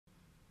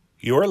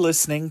You're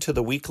listening to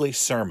the weekly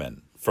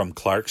sermon from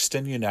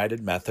Clarkston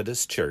United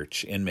Methodist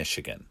Church in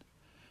Michigan.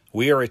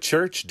 We are a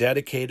church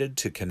dedicated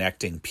to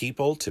connecting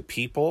people to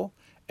people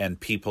and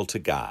people to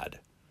God.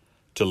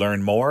 To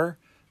learn more,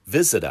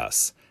 visit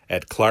us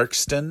at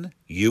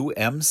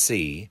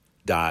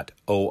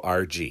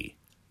clarkstonumc.org.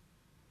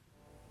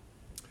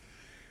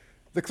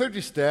 The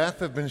clergy staff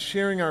have been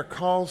sharing our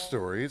call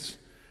stories.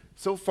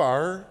 So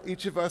far,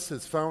 each of us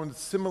has found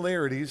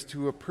similarities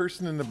to a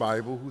person in the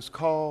Bible whose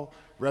call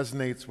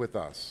resonates with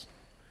us.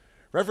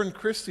 Reverend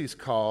Christie's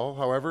call,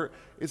 however,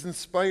 is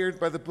inspired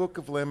by the book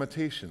of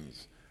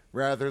Lamentations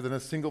rather than a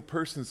single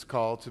person's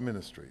call to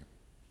ministry.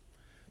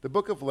 The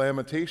book of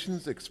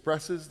Lamentations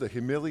expresses the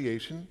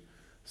humiliation,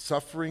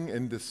 suffering,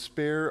 and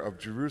despair of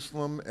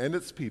Jerusalem and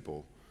its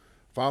people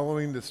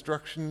following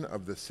destruction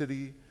of the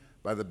city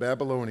by the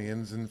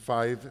Babylonians in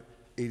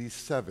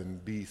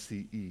 587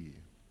 BCE.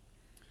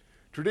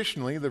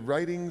 Traditionally, the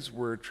writings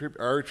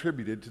are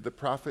attributed to the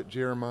prophet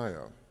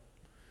Jeremiah.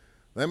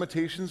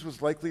 Lamentations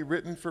was likely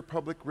written for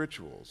public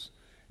rituals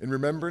in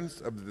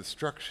remembrance of the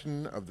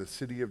destruction of the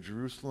city of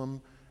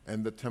Jerusalem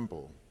and the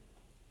temple.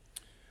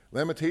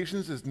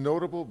 Lamentations is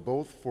notable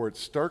both for its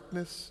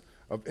starkness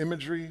of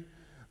imagery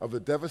of the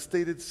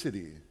devastated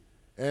city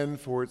and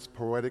for its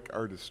poetic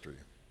artistry.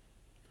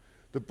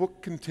 The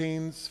book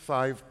contains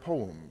 5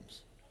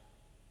 poems.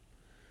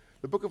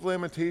 The book of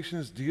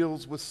Lamentations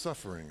deals with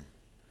suffering,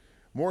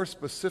 more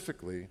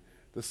specifically,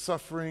 the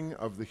suffering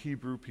of the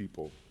Hebrew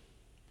people.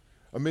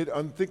 Amid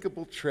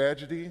unthinkable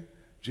tragedy,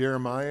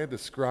 Jeremiah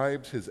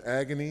describes his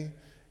agony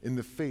in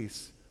the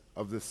face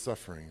of this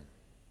suffering.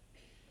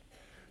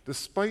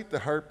 Despite the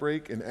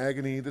heartbreak and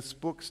agony, this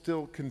book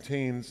still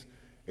contains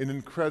an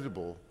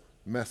incredible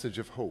message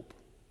of hope.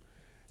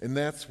 And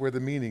that's where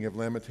the meaning of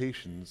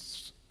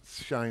Lamentations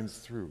shines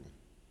through.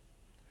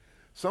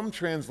 Some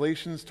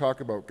translations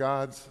talk about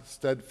God's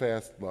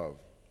steadfast love.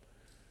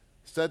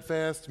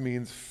 Steadfast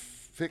means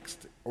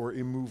fixed or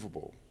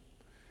immovable.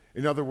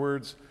 In other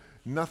words,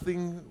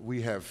 nothing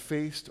we have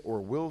faced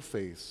or will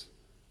face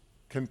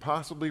can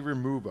possibly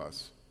remove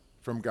us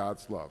from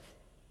God's love.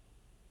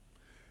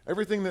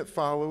 Everything that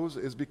follows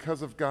is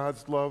because of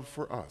God's love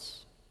for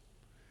us.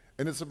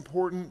 And it's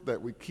important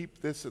that we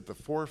keep this at the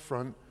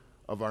forefront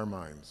of our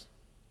minds.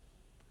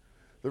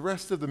 The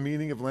rest of the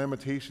meaning of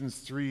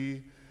Lamentations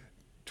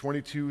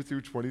 3:22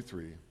 through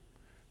 23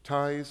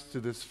 ties to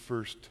this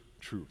first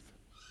truth.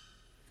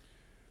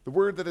 The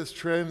word that is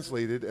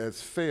translated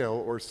as fail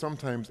or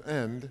sometimes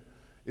end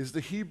is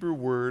the Hebrew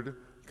word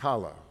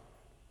kala.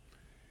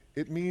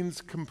 It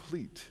means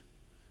complete,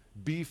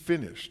 be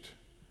finished,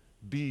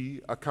 be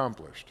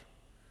accomplished,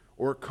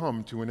 or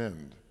come to an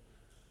end.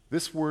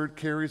 This word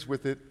carries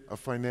with it a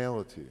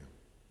finality.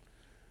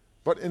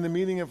 But in the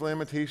meaning of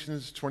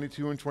Lamentations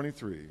 22 and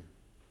 23,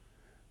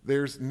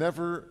 there's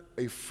never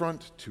a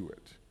front to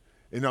it.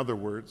 In other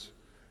words,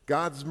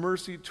 God's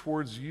mercy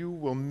towards you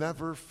will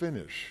never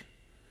finish,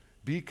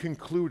 be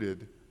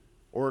concluded,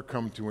 or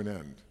come to an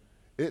end.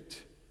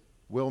 It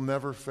will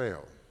never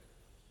fail.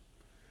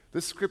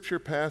 This scripture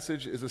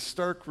passage is a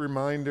stark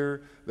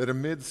reminder that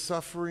amid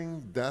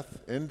suffering, death,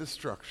 and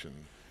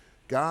destruction,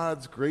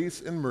 God's grace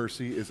and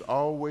mercy is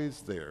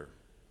always there.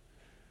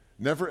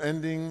 Never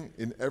ending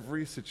in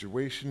every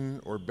situation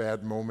or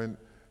bad moment,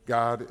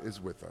 God is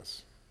with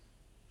us.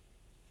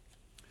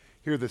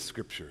 Hear this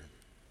scripture.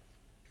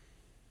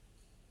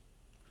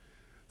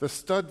 The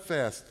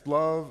steadfast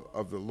love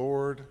of the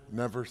Lord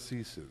never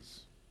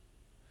ceases.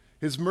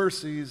 His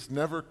mercies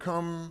never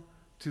come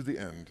to the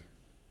end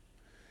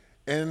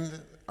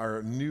and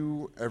are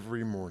new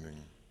every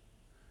morning.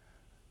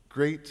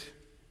 Great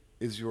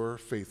is your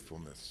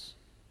faithfulness.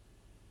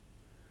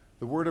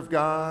 The word of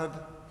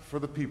God for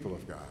the people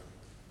of God.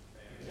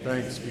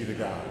 Thanks be to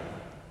God.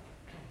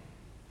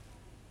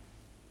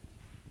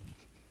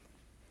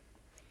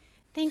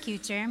 Thank you,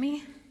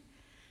 Jeremy.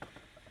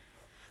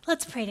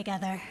 Let's pray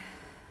together.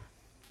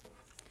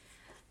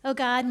 O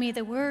God, may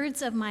the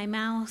words of my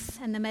mouth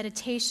and the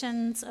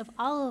meditations of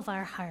all of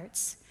our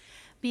hearts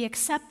be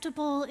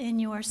acceptable in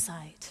your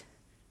sight,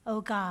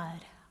 O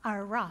God,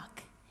 our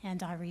rock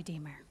and our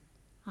Redeemer.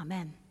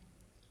 Amen.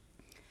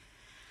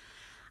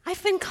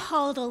 I've been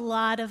called a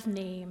lot of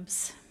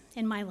names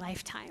in my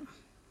lifetime.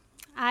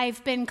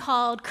 I've been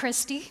called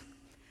Christy.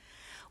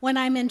 When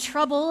I'm in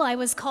trouble, I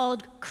was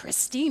called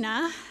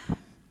Christina.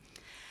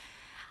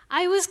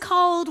 I was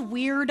called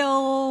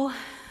weirdo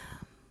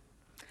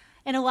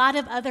and a lot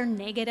of other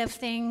negative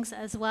things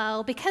as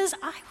well because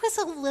I was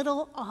a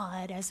little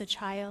odd as a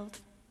child.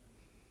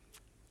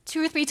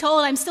 Truth be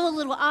told, I'm still a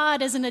little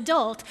odd as an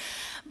adult,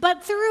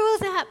 but through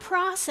that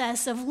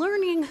process of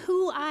learning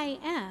who I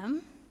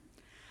am,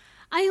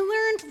 I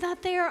learned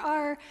that there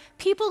are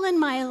people in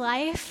my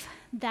life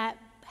that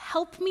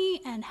help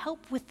me and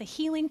help with the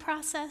healing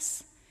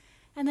process,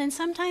 and then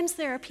sometimes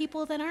there are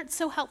people that aren't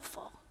so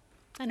helpful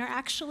and are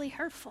actually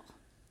hurtful.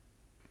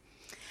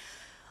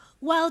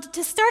 Well,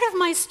 the start of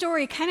my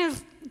story kind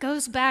of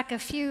goes back a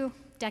few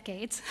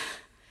decades.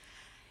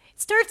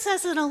 It starts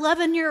as an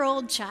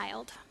 11-year-old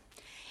child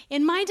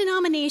In my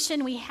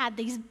denomination, we had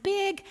these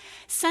big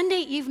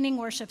Sunday evening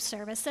worship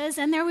services,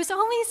 and there was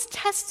always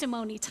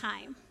testimony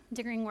time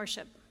during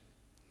worship.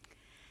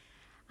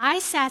 I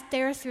sat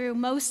there through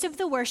most of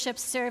the worship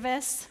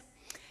service,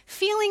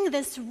 feeling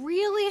this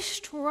really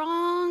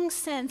strong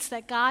sense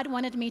that God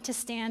wanted me to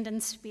stand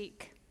and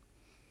speak.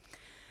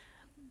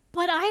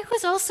 But I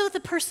was also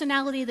the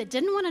personality that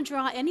didn't want to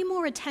draw any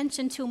more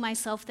attention to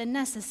myself than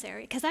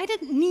necessary, because I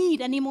didn't need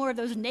any more of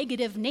those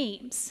negative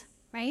names,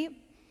 right?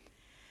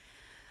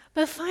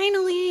 But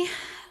finally,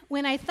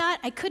 when I thought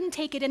I couldn't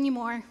take it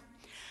anymore,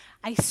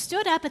 I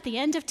stood up at the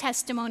end of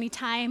testimony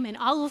time in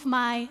all of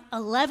my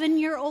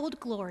 11-year-old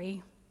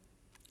glory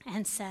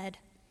and said,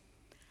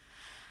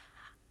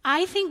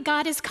 I think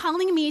God is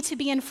calling me to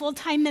be in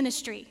full-time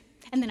ministry.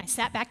 And then I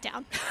sat back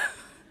down.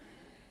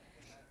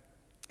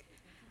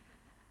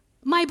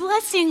 My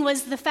blessing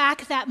was the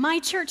fact that my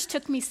church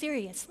took me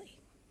seriously.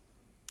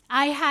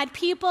 I had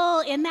people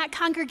in that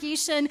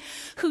congregation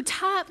who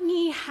taught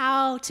me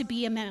how to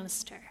be a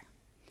minister.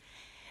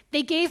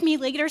 They gave me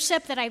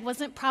leadership that I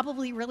wasn't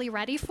probably really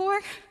ready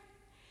for.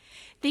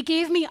 They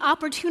gave me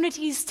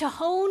opportunities to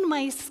hone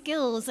my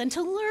skills and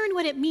to learn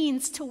what it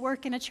means to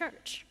work in a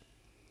church.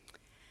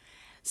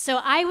 So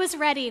I was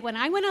ready. When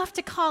I went off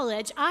to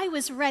college, I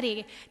was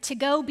ready to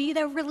go be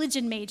the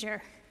religion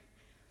major.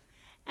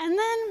 And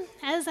then,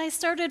 as I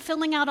started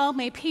filling out all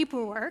my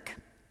paperwork,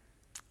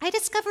 I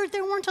discovered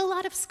there weren't a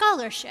lot of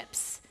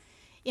scholarships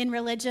in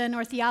religion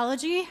or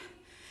theology.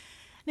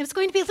 And it was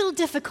going to be a little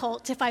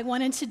difficult if I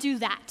wanted to do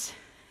that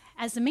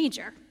as a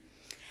major.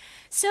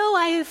 So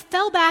I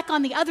fell back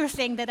on the other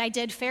thing that I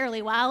did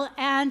fairly well,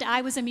 and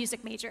I was a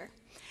music major.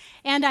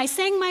 And I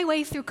sang my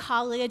way through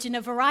college in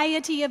a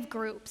variety of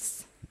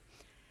groups.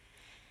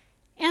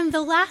 And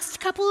the last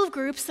couple of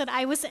groups that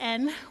I was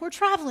in were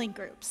traveling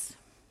groups.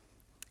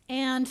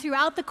 And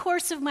throughout the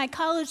course of my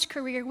college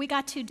career, we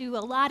got to do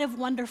a lot of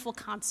wonderful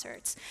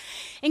concerts,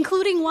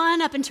 including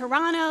one up in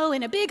Toronto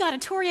in a big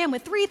auditorium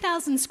with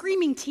 3,000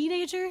 screaming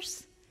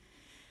teenagers.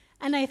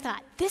 And I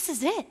thought, this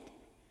is it.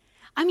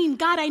 I mean,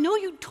 God, I know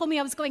you told me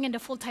I was going into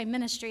full-time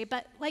ministry,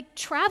 but like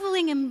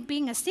traveling and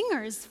being a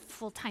singer is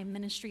full-time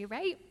ministry,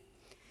 right?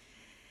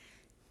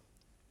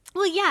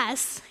 Well,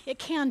 yes, it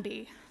can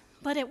be,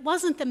 but it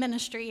wasn't the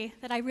ministry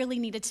that I really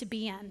needed to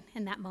be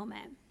in that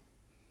moment.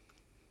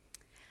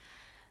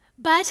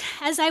 But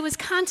as I was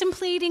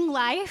contemplating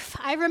life,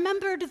 I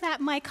remembered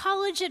that my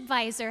college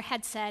advisor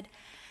had said,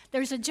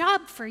 there's a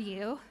job for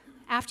you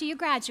after you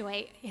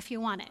graduate, if you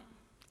want it,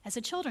 as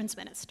a children's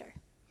minister.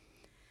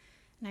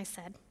 And I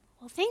said,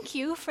 well, thank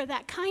you for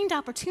that kind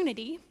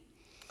opportunity.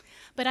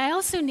 But I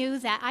also knew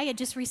that I had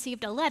just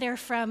received a letter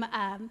from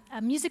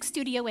a music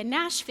studio in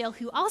Nashville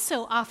who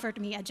also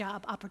offered me a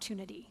job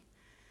opportunity.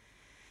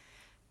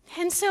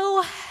 And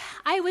so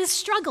I was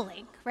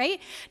struggling, right?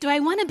 Do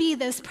I want to be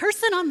this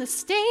person on the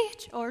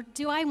stage, or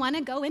do I want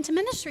to go into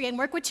ministry and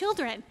work with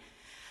children?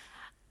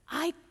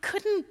 I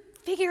couldn't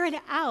figure it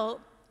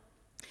out.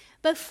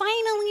 But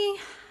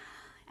finally,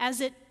 as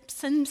it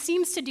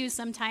seems to do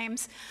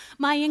sometimes,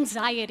 my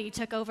anxiety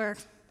took over.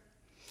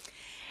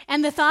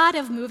 And the thought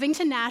of moving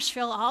to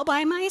Nashville all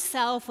by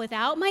myself,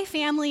 without my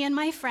family and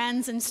my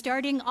friends, and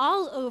starting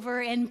all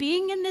over and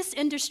being in this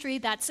industry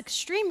that's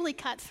extremely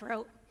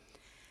cutthroat,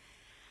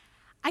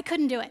 I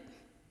couldn't do it.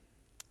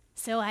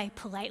 So I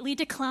politely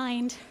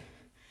declined,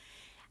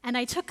 and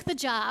I took the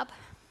job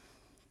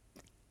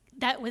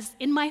that was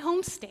in my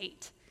home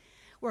state,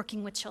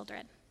 working with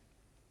children.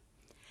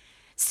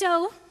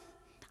 So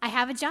I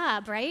have a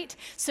job, right?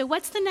 So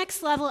what's the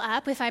next level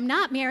up? If I'm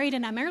not married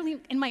and I'm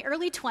in my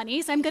early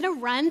 20s, I'm going to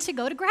run to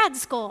go to grad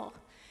school.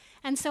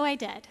 And so I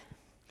did.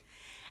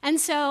 And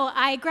so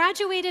I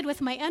graduated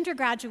with my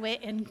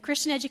undergraduate in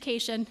Christian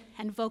education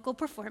and vocal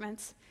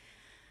performance.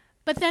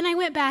 But then I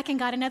went back and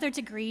got another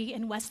degree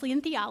in Wesleyan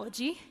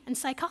theology and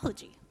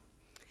psychology.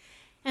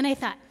 And I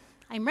thought,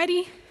 I'm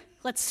ready.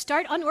 Let's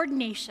start on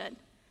ordination.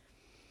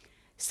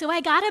 So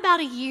I got about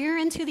a year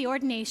into the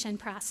ordination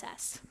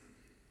process.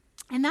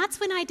 And that's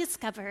when I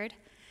discovered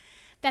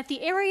that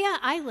the area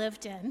I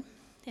lived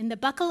in the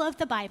buckle of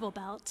the Bible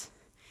Belt,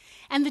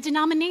 and the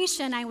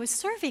denomination I was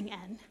serving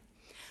in,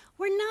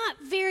 were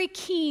not very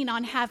keen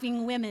on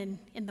having women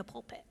in the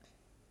pulpit.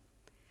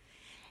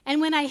 And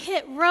when I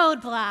hit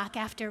roadblock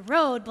after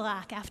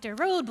roadblock after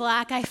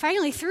roadblock, I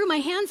finally threw my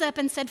hands up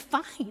and said,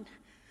 fine,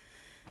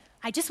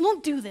 I just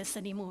won't do this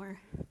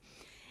anymore.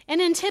 And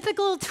in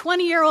typical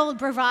 20-year-old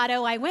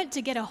bravado, I went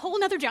to get a whole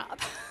nother job.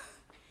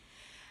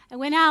 I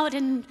went out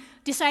and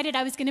decided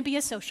I was going to be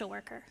a social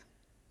worker.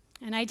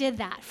 And I did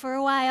that for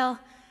a while.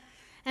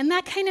 And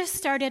that kind of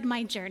started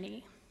my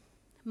journey,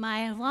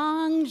 my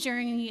long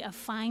journey of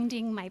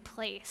finding my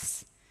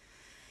place.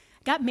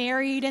 Got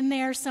married in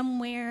there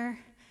somewhere.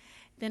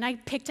 Then I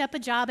picked up a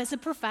job as a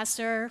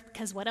professor,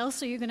 because what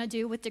else are you going to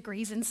do with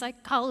degrees in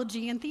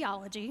psychology and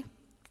theology?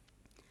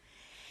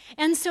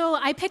 And so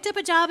I picked up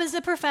a job as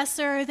a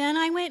professor, then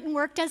I went and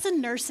worked as a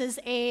nurse's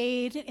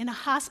aide in a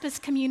hospice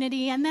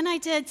community, and then I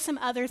did some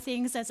other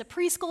things as a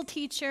preschool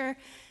teacher.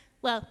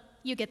 Well,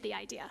 you get the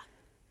idea.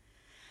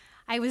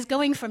 I was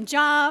going from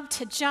job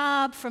to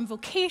job, from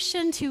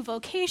vocation to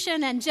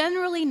vocation, and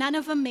generally none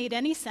of them made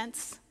any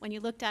sense when you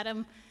looked at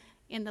them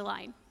in the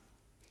line.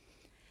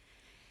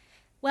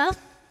 Well,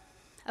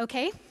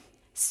 okay,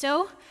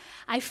 so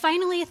I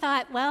finally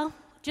thought, well,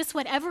 just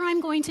whatever I'm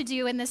going to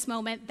do in this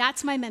moment,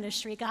 that's my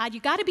ministry. God,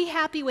 you got to be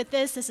happy with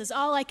this. This is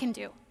all I can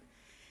do.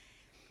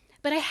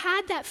 But I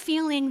had that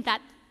feeling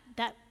that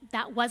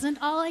wasn't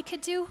all I could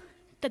do,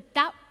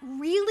 that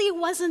really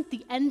wasn't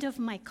the end of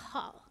my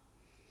call.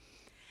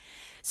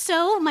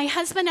 So my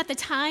husband at the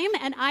time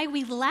and I,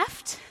 we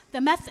left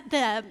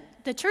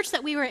the church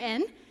that we were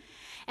in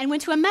and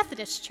went to a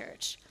Methodist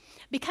church.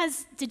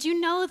 Because did you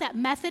know that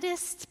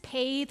Methodists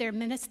pay their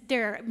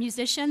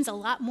musicians a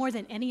lot more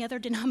than any other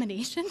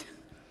denomination?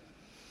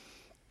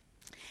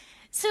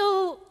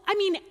 So,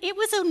 it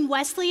was a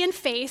Wesleyan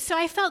faith, so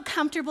I felt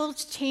comfortable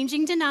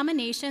changing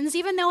denominations,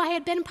 even though I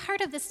had been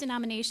part of this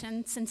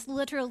denomination since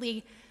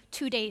literally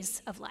 2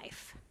 days of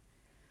life.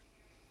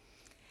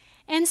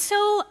 And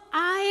so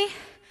I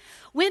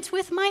went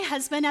with my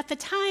husband at the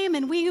time,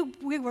 and we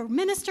were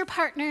minister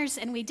partners,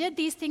 and we did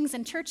these things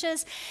in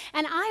churches,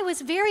 and I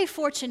was very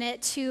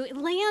fortunate to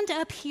land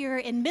up here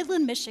in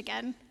Midland,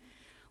 Michigan,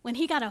 when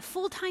he got a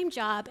full-time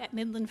job at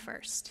Midland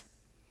First.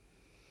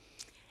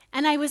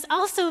 And I was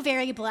also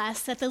very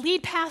blessed that the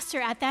lead pastor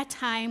at that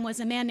time was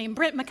a man named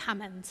Brent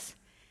McCummins.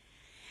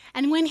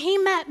 And when he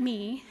met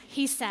me,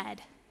 he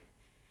said,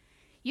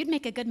 "You'd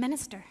make a good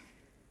minister."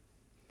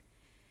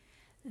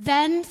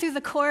 Then, through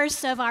the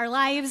course of our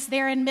lives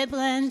there in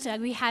Midland,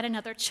 we had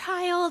another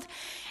child,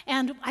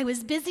 and I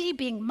was busy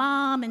being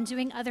mom and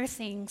doing other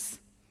things.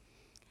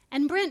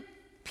 And Brent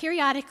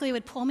periodically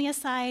would pull me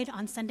aside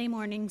on Sunday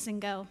mornings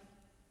and go,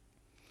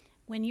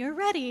 "When you're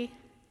ready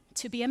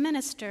to be a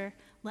minister,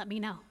 let me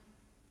know."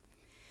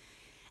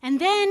 And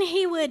then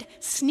he would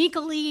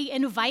sneakily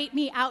invite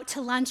me out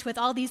to lunch with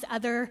all these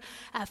other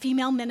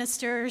female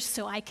ministers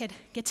so I could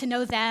get to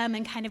know them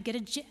and kind of get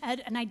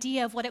an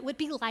idea of what it would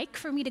be like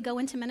for me to go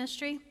into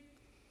ministry.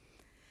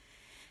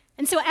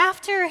 And so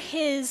after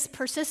his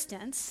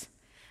persistence,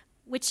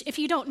 which if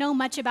you don't know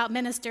much about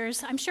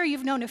ministers, I'm sure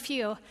you've known a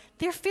few,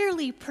 they're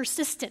fairly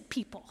persistent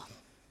people.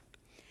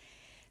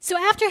 So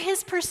after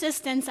his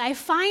persistence, I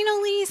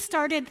finally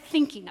started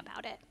thinking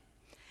about it.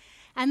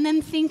 And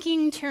then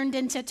thinking turned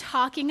into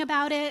talking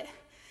about it,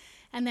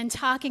 and then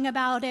talking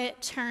about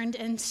it turned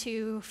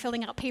into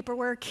filling out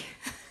paperwork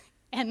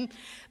and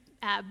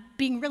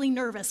being really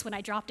nervous when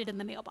I dropped it in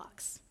the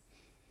mailbox.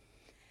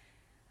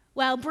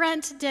 Well,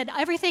 Brent did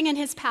everything in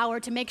his power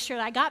to make sure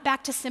that I got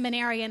back to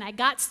seminary and I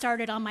got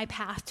started on my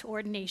path to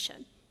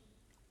ordination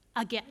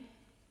again.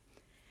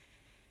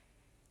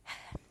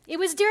 It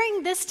was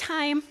during this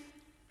time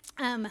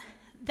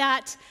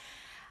that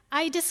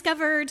I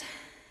discovered,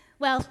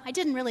 well, I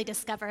didn't really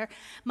discover.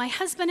 My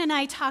husband and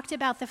I talked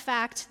about the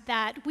fact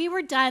that we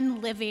were done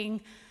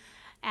living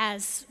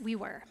as we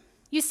were.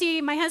 You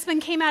see, my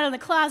husband came out of the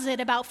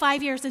closet about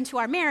 5 years into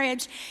our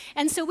marriage,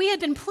 and so we had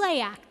been play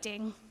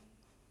acting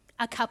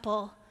a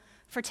couple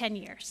for 10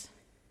 years.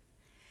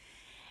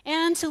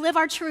 And to live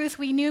our truth,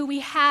 we knew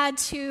we had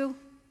to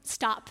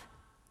stop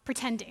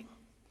pretending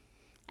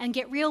and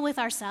get real with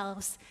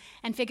ourselves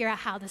and figure out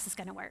how this is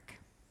going to work.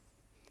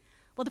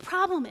 Well, the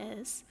problem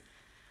is,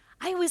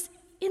 I was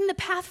in the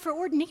path for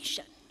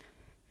ordination.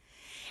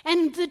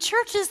 And the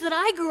churches that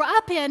I grew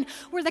up in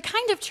were the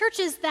kind of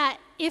churches that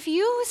if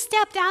you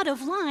stepped out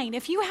of line,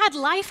 if you had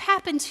life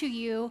happen to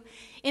you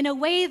in a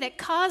way that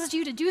caused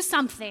you to do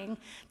something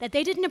that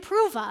they didn't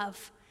approve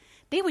of,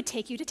 they would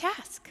take you to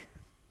task.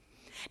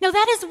 Now,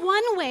 that is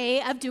one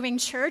way of doing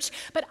church,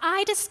 but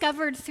I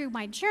discovered through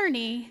my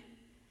journey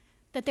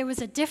that there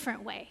was a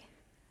different way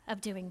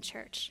of doing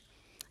church.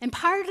 And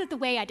part of the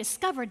way I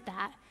discovered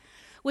that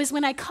was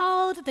when I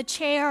called the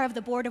chair of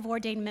the Board of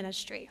Ordained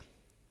Ministry.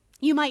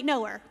 You might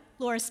know her.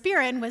 Laura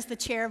Spearin was the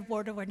chair of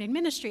Board of Ordained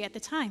Ministry at the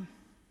time.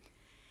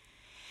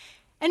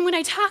 And when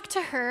I talked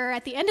to her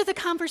at the end of the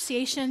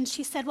conversation,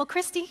 she said, "Well,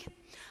 Christy,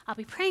 I'll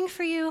be praying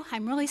for you.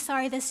 I'm really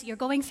sorry you're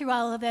going through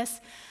all of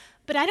this,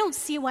 but I don't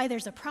see why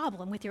there's a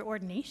problem with your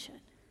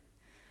ordination."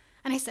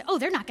 And I said, "Oh,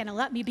 they're not going to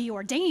let me be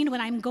ordained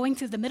when I'm going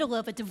through the middle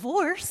of a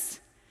divorce."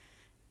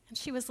 And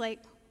she was like,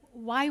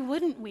 "Why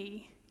wouldn't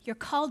we? You're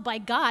called by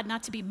God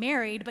not to be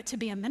married, but to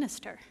be a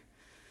minister."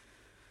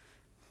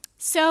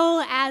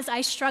 So as I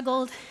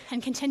struggled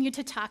and continued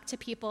to talk to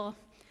people,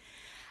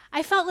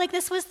 I felt like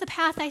this was the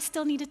path I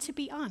still needed to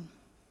be on.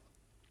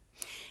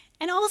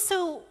 And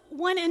also,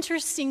 one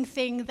interesting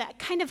thing that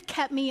kind of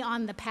kept me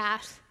on the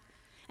path,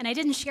 and I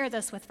didn't share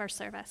this with First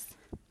Service,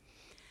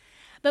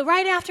 but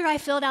right after I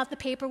filled out the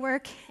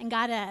paperwork and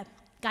got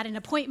an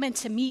appointment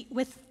to meet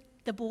with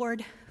the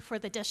board for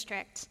the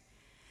district,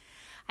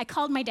 I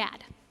called my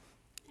dad.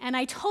 And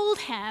I told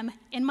him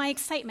in my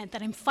excitement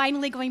that I'm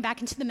finally going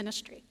back into the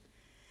ministry.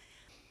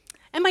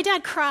 And my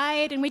dad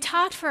cried, and we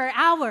talked for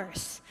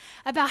hours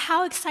about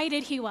how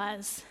excited he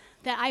was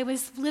that I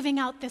was living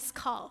out this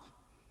call.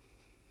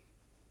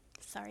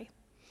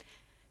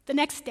 The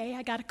next day,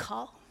 I got a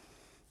call.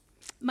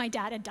 My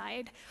dad had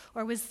died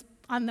or was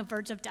on the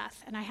verge of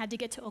death, and I had to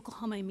get to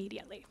Oklahoma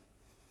immediately.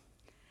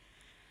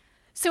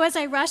 So as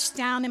I rushed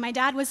down, and my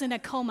dad was in a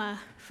coma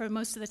for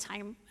most of the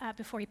time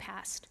before he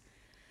passed,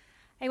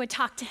 I would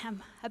talk to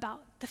him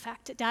about the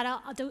fact that,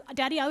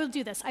 Daddy, I will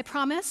do this. I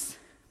promise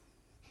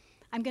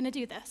I'm going to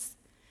do this.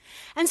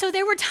 And so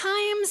there were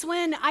times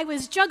when I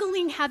was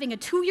juggling having a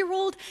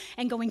 2-year-old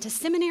and going to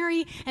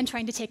seminary and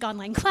trying to take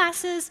online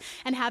classes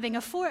and having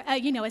a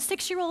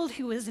 6-year-old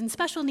who was in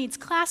special needs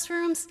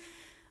classrooms.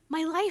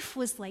 My life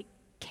was like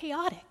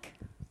chaotic.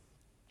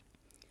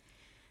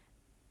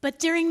 But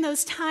during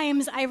those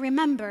times, I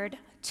remembered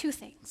 2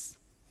 things.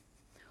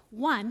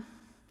 One,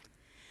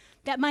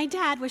 that my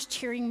dad was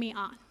cheering me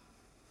on.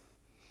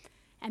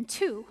 And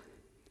 2,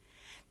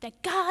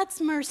 that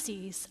God's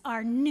mercies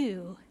are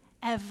new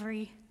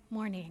every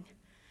morning.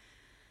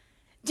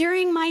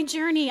 During my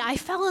journey, I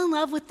fell in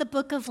love with the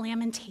book of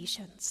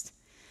Lamentations.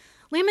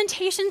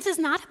 Lamentations is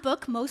not a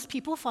book most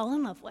people fall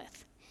in love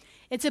with.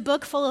 It's a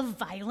book full of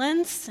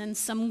violence and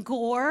some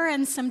gore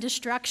and some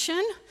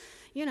destruction,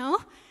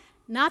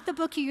 not the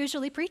book you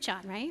usually preach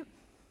on, right?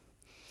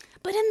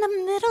 But in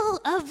the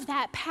middle of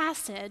that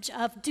passage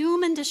of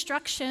doom and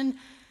destruction,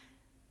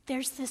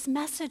 there's this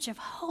message of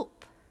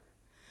hope.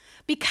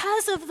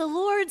 Because of the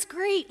Lord's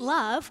great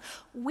love,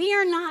 we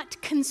are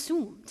not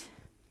consumed.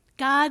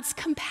 God's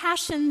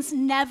compassions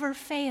never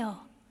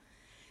fail.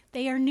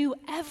 They are new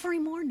every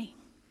morning.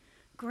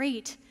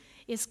 Great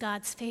is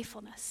God's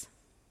faithfulness.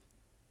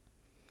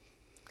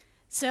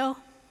 So,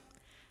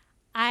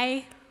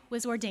 I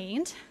was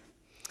ordained.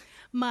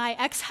 My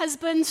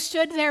ex-husband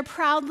stood there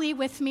proudly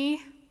with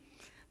me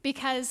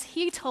because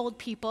he told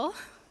people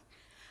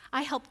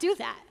I helped do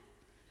that.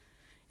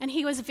 And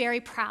he was very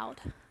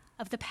proud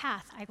of the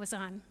path I was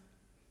on.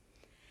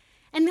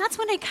 And that's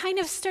when I kind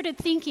of started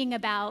thinking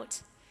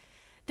about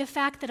the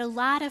fact that a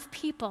lot of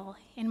people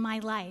in my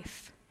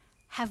life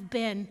have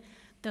been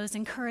those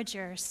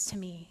encouragers to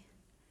me.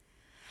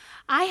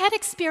 I had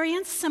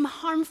experienced some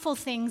harmful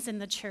things in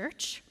the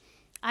church.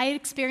 I had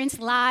experienced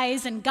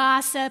lies and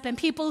gossip and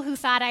people who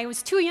thought I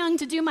was too young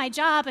to do my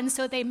job, and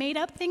so they made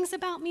up things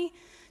about me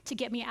to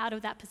get me out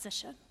of that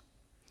position.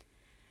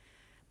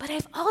 But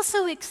I've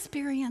also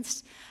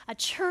experienced a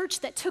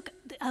church that took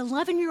an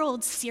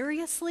 11-year-old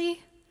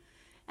seriously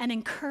and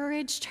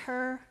encouraged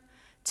her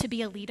to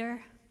be a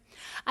leader.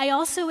 I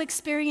also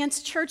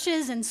experienced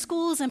churches and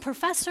schools and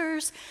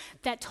professors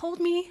that told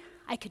me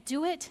I could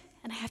do it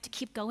and I have to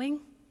keep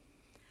going.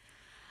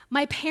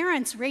 My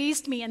parents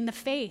raised me in the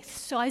faith,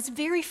 so I was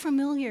very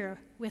familiar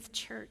with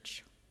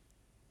church.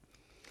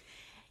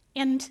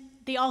 And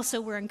they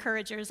also were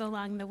encouragers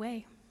along the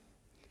way.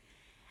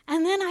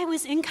 And then I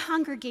was in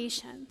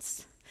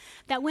congregations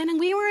that when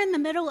we were in the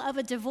middle of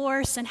a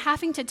divorce and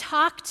having to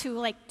talk to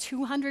like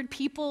 200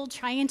 people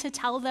trying to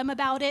tell them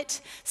about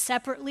it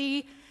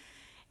separately,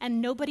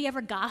 and nobody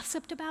ever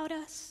gossiped about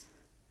us,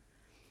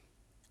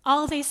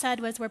 all they said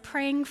was, "We're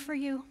praying for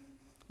you,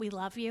 we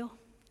love you,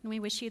 and we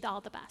wish you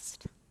all the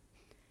best."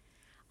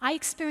 I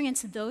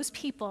experienced those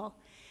people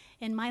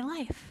in my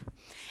life.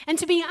 And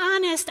to be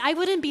honest, I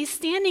wouldn't be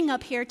standing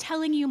up here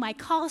telling you my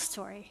call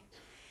story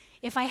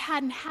if I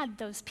hadn't had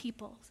those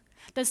people,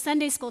 those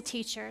Sunday school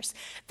teachers,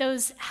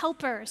 those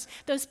helpers,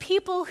 those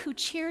people who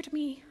cheered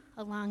me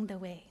along the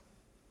way.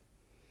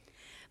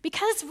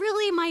 Because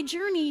really my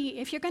journey,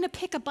 if you're going to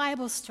pick a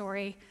Bible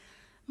story,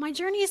 my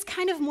journey is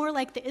kind of more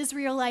like the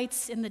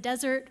Israelites in the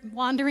desert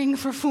wandering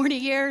for 40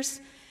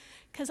 years,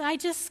 because I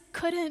just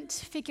couldn't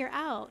figure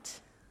out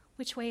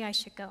which way I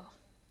should go.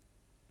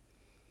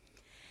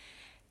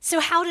 So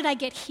how did I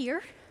get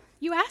here,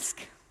 you ask?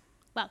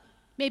 Well,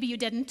 maybe you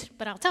didn't,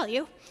 but I'll tell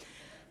you.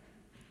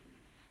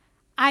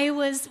 I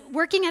was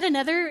working at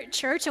another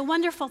church, a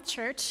wonderful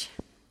church,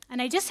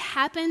 and I just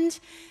happened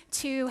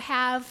to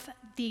have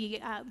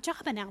the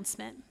job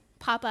announcement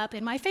pop up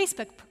in my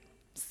Facebook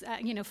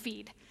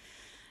feed.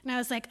 And I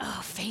was like,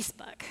 oh,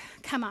 Facebook,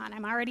 come on,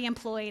 I'm already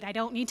employed. I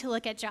don't need to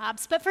look at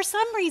jobs. But for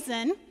some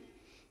reason,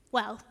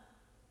 well,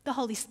 the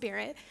Holy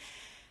Spirit,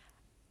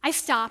 I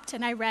stopped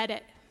and I read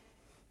it.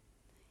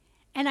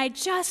 And I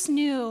just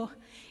knew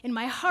in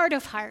my heart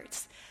of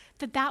hearts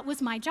that that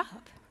was my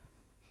job.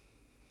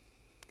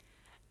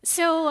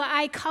 So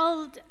I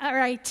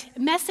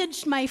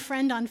messaged my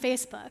friend on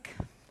Facebook,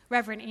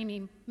 Reverend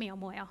Amy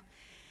Mayo-Moyle,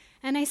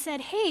 and I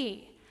said,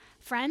 hey,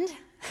 friend,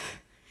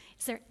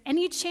 is there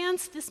any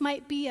chance this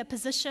might be a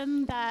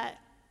position that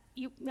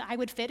I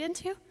would fit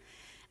into?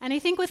 And I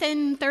think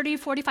within 30,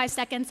 45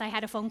 seconds, I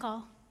had a phone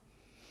call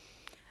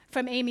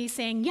from Amy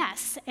saying,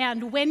 yes,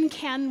 and when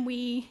can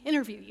we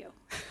interview you?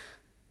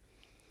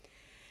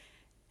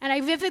 And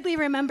I vividly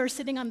remember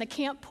sitting on the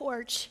camp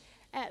porch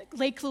at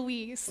Lake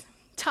Louise,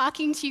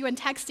 talking to you and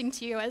texting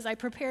to you as I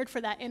prepared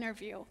for that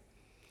interview.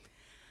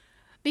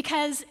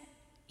 Because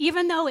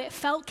even though it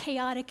felt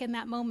chaotic in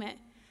that moment,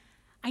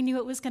 I knew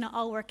it was going to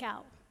all work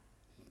out.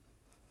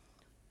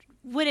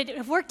 Would it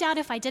have worked out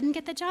if I didn't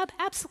get the job?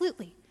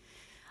 Absolutely.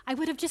 I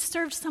would have just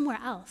served somewhere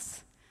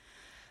else.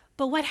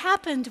 But what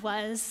happened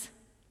was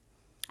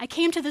I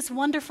came to this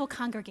wonderful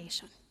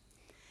congregation.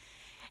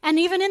 And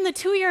even in the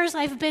 2 years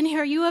I've been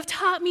here, you have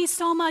taught me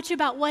so much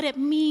about what it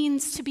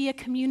means to be a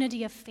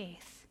community of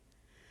faith,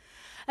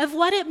 of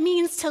what it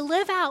means to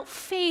live out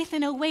faith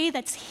in a way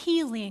that's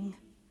healing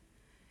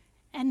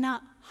and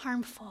not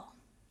harmful.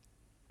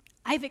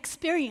 I've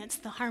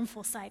experienced the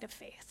harmful side of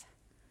faith.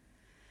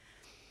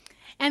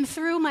 And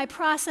through my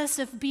process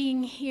of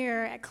being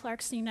here at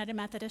Clarkston United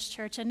Methodist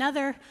Church,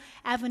 another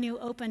avenue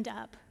opened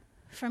up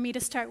for me to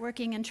start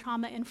working in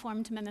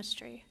trauma-informed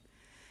ministry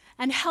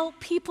and help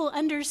people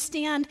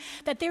understand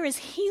that there is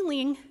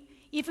healing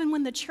even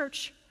when the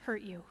church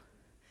hurt you,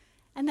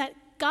 and that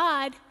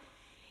God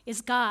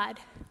is God.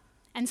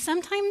 And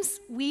sometimes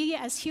we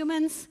as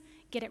humans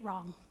get it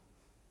wrong.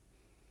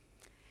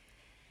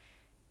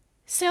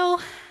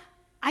 So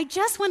I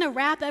just want to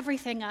wrap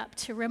everything up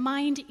to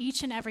remind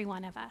each and every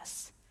one of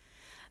us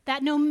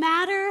that no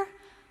matter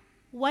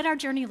what our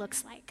journey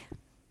looks like,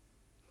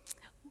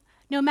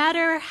 no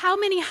matter how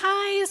many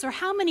highs or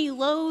how many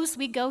lows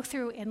we go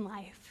through in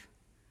life,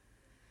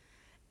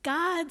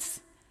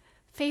 God's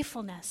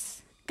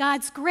faithfulness,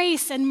 God's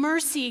grace and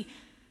mercy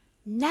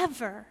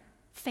never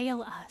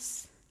fail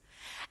us.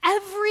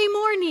 Every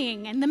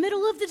morning in the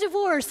middle of the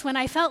divorce, when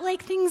I felt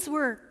like things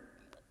were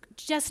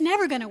just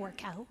never going to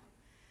work out,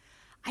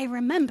 I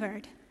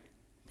remembered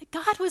that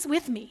God was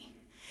with me.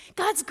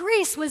 God's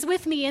grace was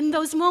with me in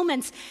those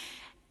moments.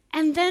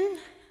 And then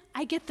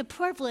I get the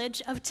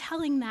privilege of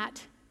telling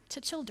that to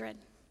children.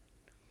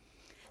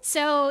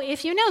 So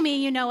if you know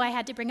me, you know I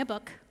had to bring a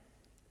book.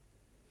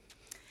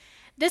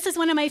 This is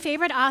one of my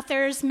favorite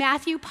authors,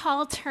 Matthew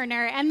Paul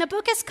Turner, and the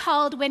book is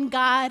called When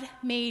God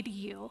Made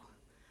You.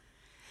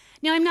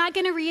 Now, I'm not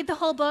going to read the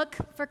whole book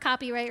for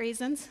copyright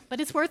reasons, but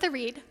it's worth a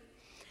read.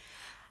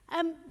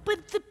 But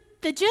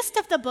the gist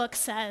of the book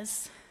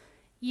says,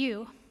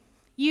 you,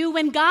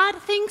 when God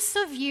thinks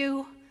of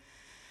you,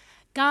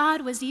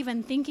 God was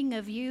even thinking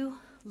of you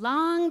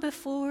long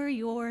before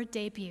your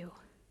debut.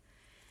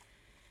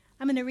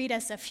 I'm going to read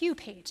us a few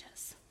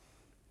pages.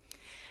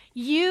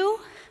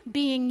 You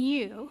being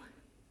you,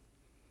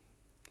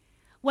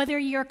 whether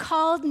you're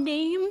called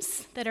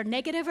names that are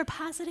negative or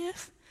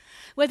positive,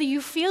 whether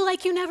you feel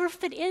like you never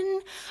fit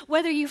in,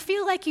 whether you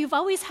feel like you've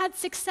always had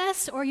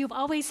success or you've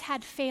always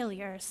had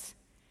failures,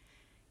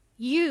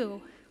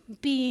 you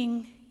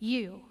being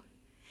you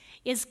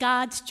is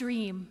God's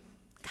dream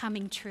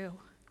coming true.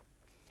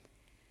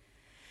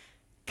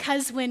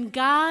 Because when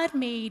God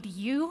made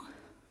you,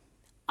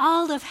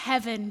 all of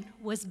heaven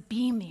was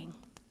beaming.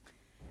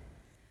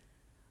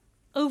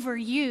 Over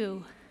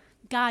you,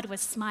 God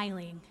was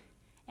smiling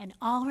and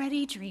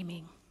already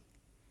dreaming.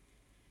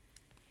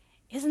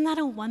 Isn't that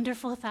a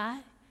wonderful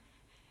thought?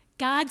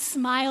 God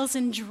smiles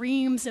and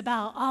dreams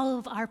about all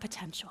of our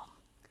potential,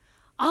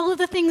 all of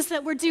the things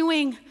that we're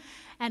doing,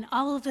 and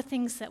all of the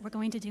things that we're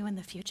going to do in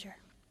the future.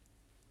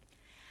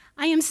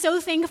 I am so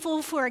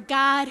thankful for a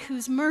God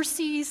whose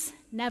mercies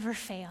never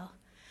fail,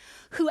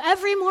 who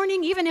every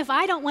morning, even if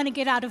I don't want to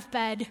get out of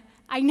bed,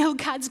 I know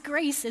God's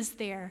grace is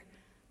there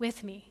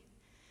with me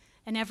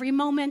in every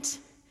moment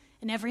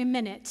and every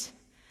minute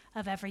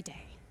of every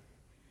day.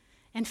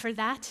 And for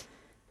that,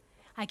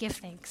 I give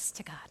thanks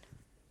to God.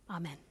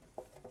 Amen.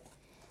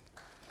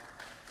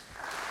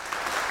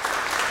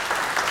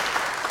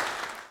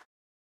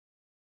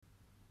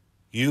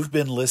 You've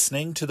been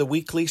listening to the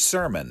weekly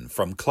sermon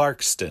from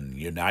Clarkston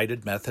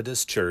United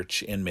Methodist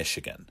Church in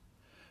Michigan.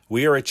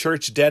 We are a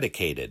church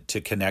dedicated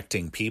to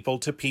connecting people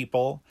to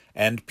people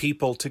and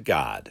people to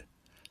God.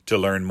 To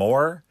learn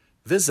more,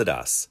 visit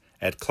us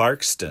at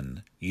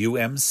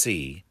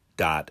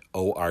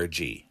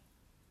clarkstonumc.org.